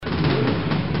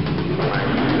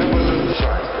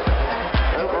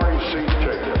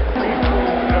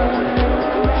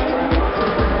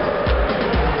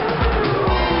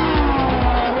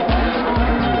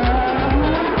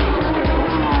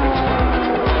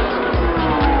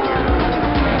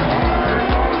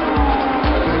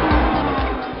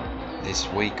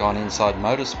on Inside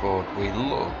Motorsport, we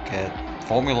look at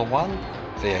Formula One,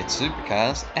 V8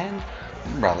 Supercars and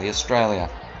Rally Australia.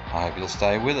 I hope you'll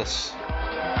stay with us.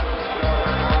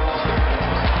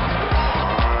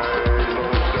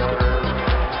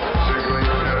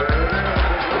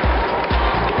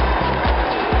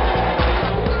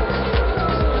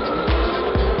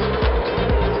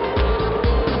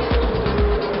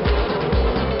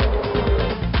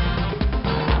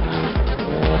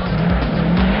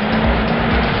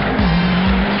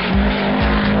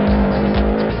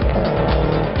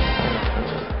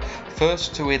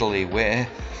 First to Italy, where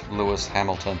Lewis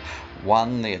Hamilton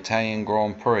won the Italian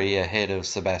Grand Prix ahead of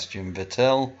Sebastian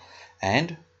Vettel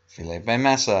and Felipe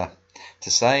Massa.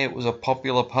 To say it was a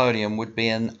popular podium would be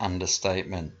an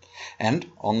understatement. And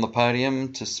on the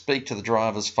podium to speak to the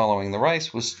drivers following the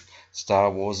race was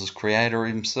Star Wars' creator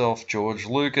himself, George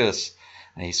Lucas.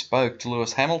 And he spoke to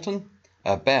Lewis Hamilton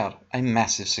about a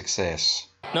massive success.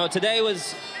 No, today,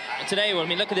 I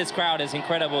mean, look at this crowd, it's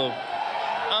incredible.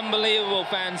 Unbelievable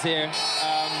fans here.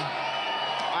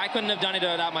 I couldn't have done it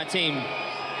without my team.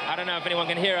 I don't know if anyone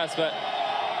can hear us, but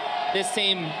this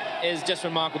team is just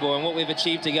remarkable, and what we've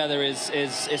achieved together is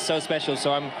so special.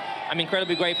 So I'm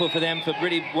incredibly grateful for them for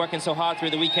really working so hard through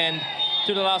the weekend,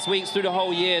 through the last weeks, through the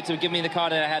whole year to give me the car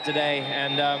that I had today.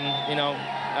 And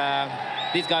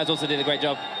these guys also did a great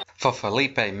job. For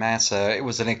Felipe Massa, it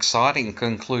was an exciting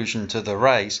conclusion to the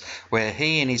race where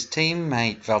he and his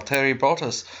teammate Valtteri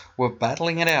Bottas were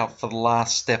battling it out for the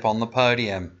last step on the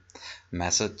podium.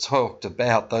 Massa talked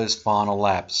about those final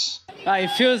laps.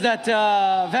 It feels that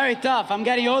very tough. I'm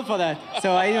getting old for that.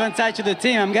 So I even said to the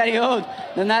team, I'm getting old.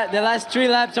 The last 3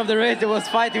 laps of the race, I was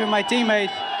fighting with my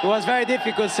teammate. It was very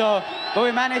difficult, but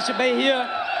we managed to be here.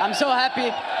 I'm so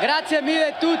happy. Grazie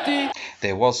mille tutti.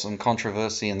 There was some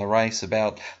controversy in the race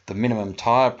about the minimum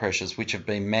tyre pressures which have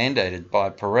been mandated by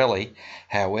Pirelli.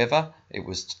 However, it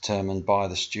was determined by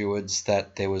the stewards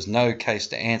that there was no case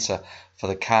to answer for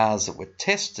the cars that were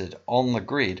tested on the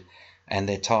grid and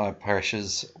their tyre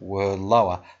pressures were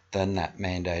lower than that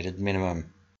mandated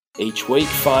minimum. Each week,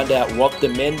 find out what the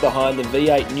men behind the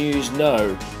V8 News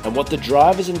know and what the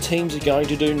drivers and teams are going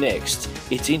to do next.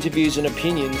 It's interviews and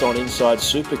opinions on Inside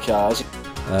Supercars.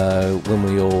 When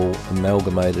we all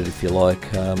amalgamated, if you like,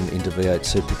 into V8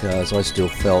 Supercars, I still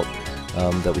felt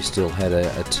that we still had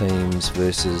a teams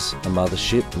versus a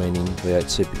mothership, meaning V8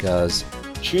 Supercars.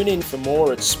 Tune in for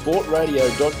more at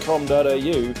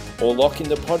sportradio.com.au or lock in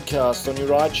the podcast on your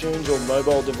iTunes or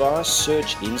mobile device.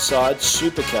 Search Inside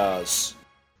Supercars.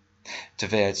 To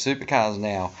V8 Supercars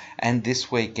now, and this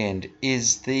weekend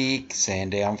is the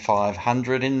Sandown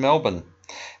 500 in Melbourne.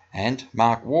 And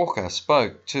Mark Walker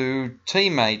spoke to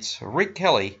teammates Rick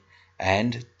Kelly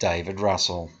and David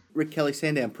Russell. Rick Kelly,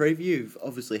 Sandown preview. You've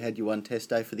obviously had your one test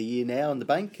day for the year now in the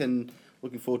bank and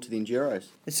looking forward to the Enduros.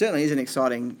 It certainly is an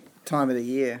exciting time of the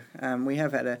year. We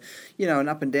have had an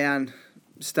up and down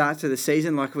start to the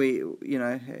season like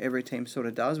every team sort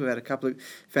of does. We've had a couple of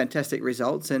fantastic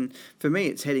results, and for me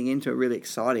it's heading into a really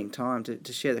exciting time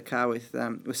to share the car with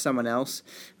someone else,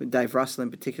 with Dave Russell in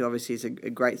particular. Obviously it's a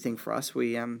great thing for us.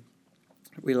 We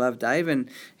love Dave, and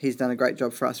he's done a great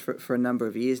job for us for a number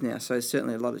of years now, so there's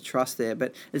certainly a lot of trust there,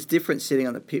 but it's different sitting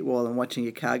on the pit wall and watching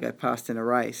your car go past in a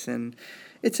race, and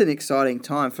it's an exciting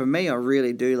time. For me, I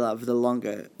really do love the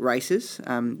longer races.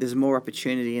 There's more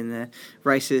opportunity in the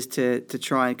races to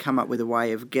try and come up with a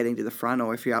way of getting to the front,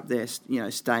 or if you're up there,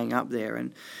 staying up there.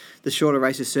 And the shorter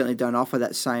races certainly don't offer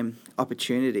that same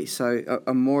opportunity. So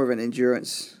I'm more of an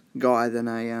endurance guy than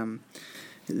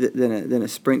a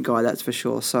sprint guy, that's for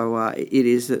sure. So it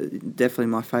is definitely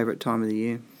my favourite time of the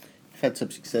year. You've had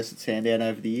some success at Sandown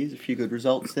over the years, a few good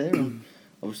results there, and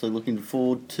obviously looking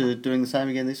forward to doing the same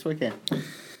again this weekend.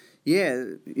 Yeah,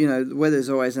 the weather's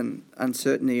always an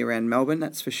uncertainty around Melbourne,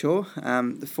 that's for sure.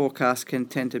 The forecast can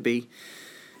tend to be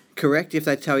correct. If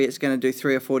they tell you it's going to do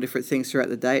 3 or 4 different things throughout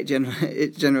the day,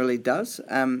 it generally does.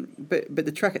 But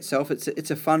the track itself, it's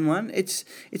a fun one. It's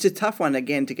a tough one,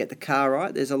 again, to get the car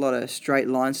right. There's a lot of straight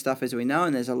line stuff, as we know,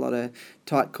 and there's a lot of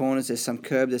tight corners. There's some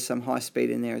curb, there's some high speed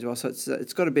in there as well. So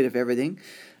it's got a bit of everything.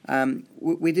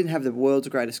 We didn't have the world's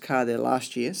greatest car there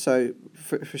last year, so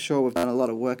for sure we've done a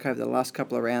lot of work over the last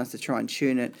couple of rounds to try and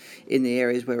tune it in the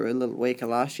areas where we were a little weaker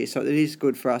last year. So it is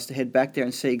good for us to head back there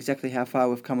and see exactly how far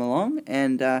we've come along.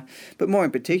 And but more in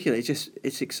particular,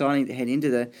 it's exciting to head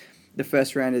into the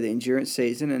first round of the endurance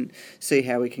season and see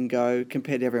how we can go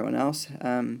compared to everyone else.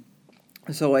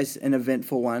 It's always an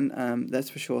eventful one, that's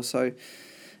for sure. So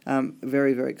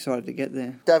very, very excited to get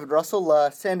there. David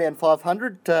Russell, Sandown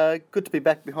 500, good to be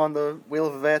back behind the wheel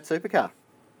of a V8 supercar.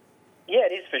 Yeah,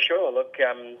 it is for sure. Look,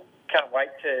 can't wait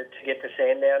to get to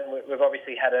Sandown. We've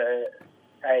obviously had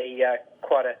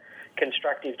quite a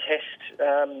constructive test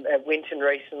at Winton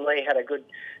recently. Had a good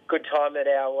time at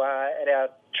our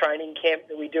training camp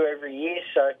that we do every year.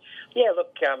 So yeah,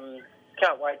 look,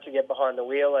 can't wait to get behind the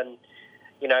wheel. And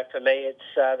for me, it's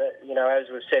as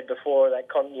we've said before, that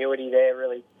continuity there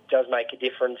really does make a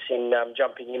difference in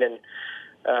jumping in and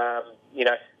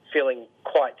feeling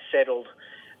quite settled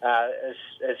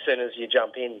as soon as you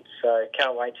jump in. So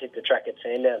can't wait to hit the track at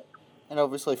Sandown. And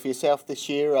obviously for yourself this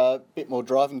year, a bit more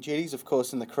driving duties, of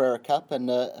course, in the Carrera Cup and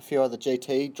a few other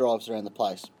GT drives around the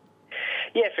place.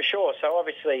 Yeah, for sure. So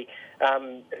obviously,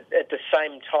 at the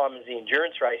same time as the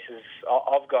endurance races,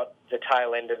 I've got the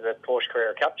tail end of the Porsche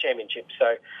Carrera Cup Championship.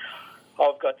 So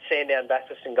I've got Sandown,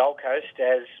 Bathurst and Gold Coast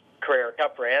as Carrera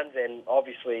Cup rounds, and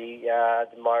obviously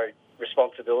my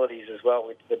responsibilities as well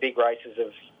with the big races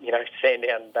of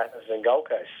Sandown, Bathurst and Gold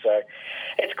Coast. So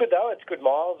it's good though, it's good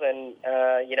miles, and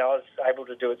I was able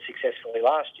to do it successfully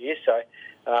last year, so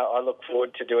I look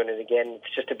forward to doing it again.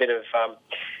 It's just a bit of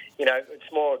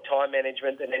it's more time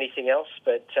management than anything else,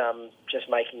 but just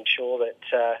making sure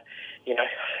that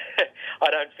I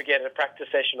don't forget a practice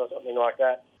session or something like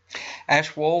that.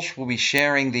 Ash Walsh will be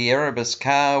sharing the Erebus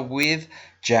car with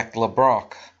Jack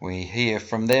LeBrock. We hear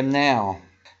from them now.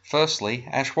 Firstly,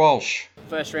 Ash Walsh.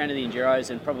 First round of the Enduros,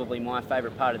 and probably my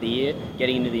favourite part of the year,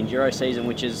 getting into the Enduro season,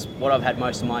 which is what I've had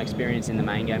most of my experience in the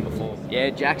main game before.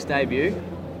 Yeah, Jack's debut,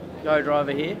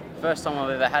 co-driver here. First time I've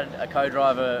ever had a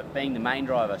co-driver being the main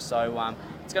driver, so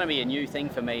it's going to be a new thing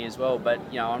for me as well, but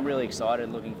I'm really excited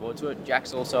and looking forward to it.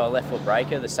 Jack's also a left foot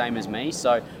braker, the same as me,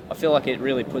 so I feel like it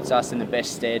really puts us in the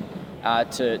best stead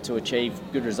to achieve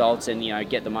good results and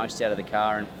get the most out of the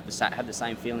car and have the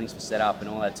same feelings for setup and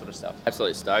all that sort of stuff.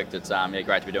 Absolutely stoked. It's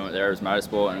great to be doing it there as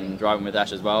Motorsport and driving with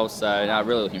Ash as well. So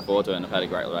really looking forward to it, and I've had a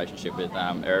great relationship with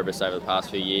Erebus over the past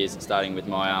few years, starting with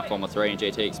my Formula 3 and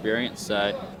GT experience.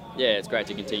 So yeah, it's great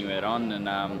to continue it on, and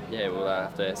we'll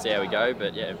have to see how we go.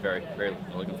 But yeah, very, very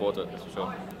looking forward to it, that's for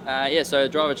sure. So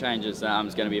driver changes is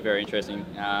going to be very interesting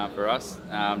for us.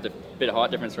 The bit of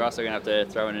height difference for us, so we're going to have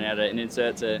to throw in and out an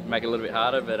insert to make it a little bit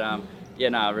harder. But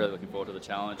really looking forward to the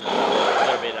challenge. A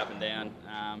little bit up and down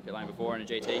pit lane before in a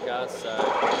GT car. So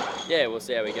yeah, we'll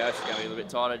see how we go. It's going to be a little bit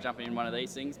tighter jumping in one of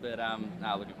these things, but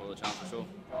looking forward to the challenge for sure.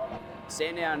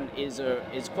 Sandown is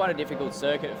quite a difficult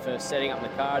circuit for setting up the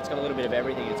car. It's got a little bit of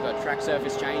everything. It's got track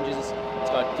surface changes, it's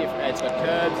got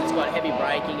curbs, it's got heavy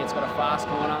braking, it's got a fast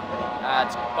corner.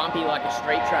 It's bumpy like a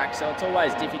street track, so it's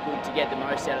always difficult to get the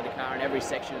most out of the car in every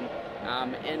section.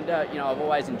 I've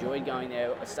always enjoyed going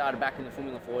there. I started back in the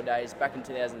Formula 4 days, back in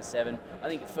 2007. I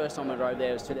think the first time I drove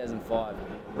there was 2005.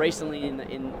 Recently, in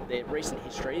the recent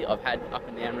history, I've had up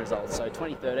and down results. So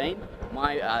 2013,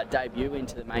 my debut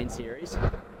into the main series,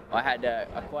 I had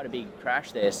quite a big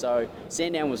crash there. So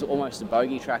Sandown was almost a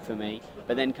bogey track for me.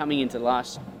 But then coming into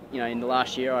in the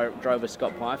last year, I drove a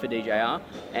Scott Pye for DJR,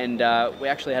 and we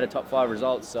actually had a top 5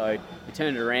 result. So we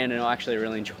turned it around, and I actually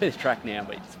really enjoy the track now.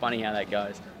 But it's funny how that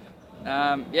goes.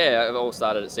 It all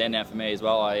started at Sandown for me as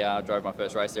well. I drove my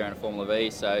first race there in a Formula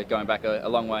V, so going back a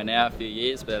long way now, a few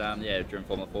years. But driven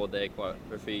Formula 4 there for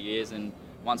a few years and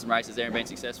won some races there and been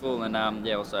successful. And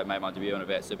also made my debut in a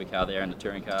V8 Supercar there in the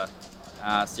touring car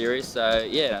series. So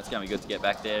it's going to be good to get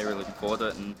back there. Really looking forward to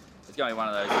it. And it's going to be one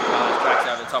of those tracks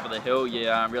over the top of the hill.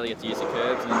 You really get to use the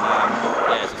curbs, and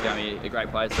it's just going to be a great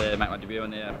place to make my debut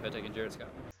in the Pertec Endurance Cup.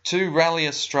 To Rally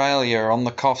Australia on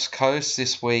the Coffs Coast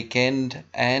this weekend,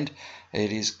 and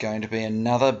it is going to be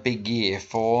another big year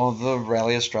for the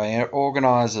Rally Australia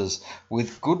organisers,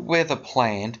 with good weather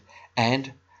planned,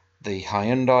 and the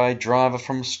Hyundai driver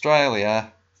from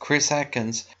Australia, Chris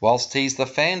Atkins, whilst he's the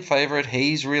fan favourite,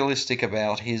 he's realistic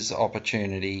about his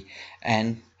opportunity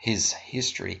and his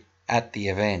history at the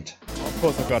event. Of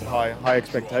course, I've got high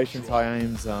expectations, high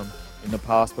aims. In the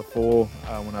past, before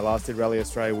when I last did Rally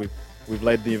Australia, we've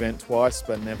led the event twice,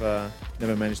 but never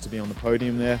managed to be on the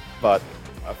podium there. But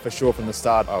for sure, from the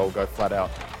start, I will go flat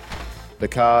out. The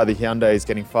Hyundai is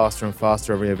getting faster and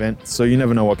faster every event, so you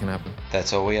never know what can happen.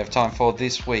 That's all we have time for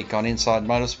this week on Inside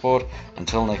Motorsport.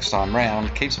 Until next time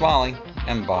round, keep smiling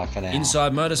and bye for now.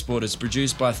 Inside Motorsport is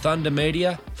produced by Thunder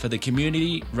Media for the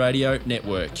Community Radio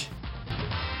Network.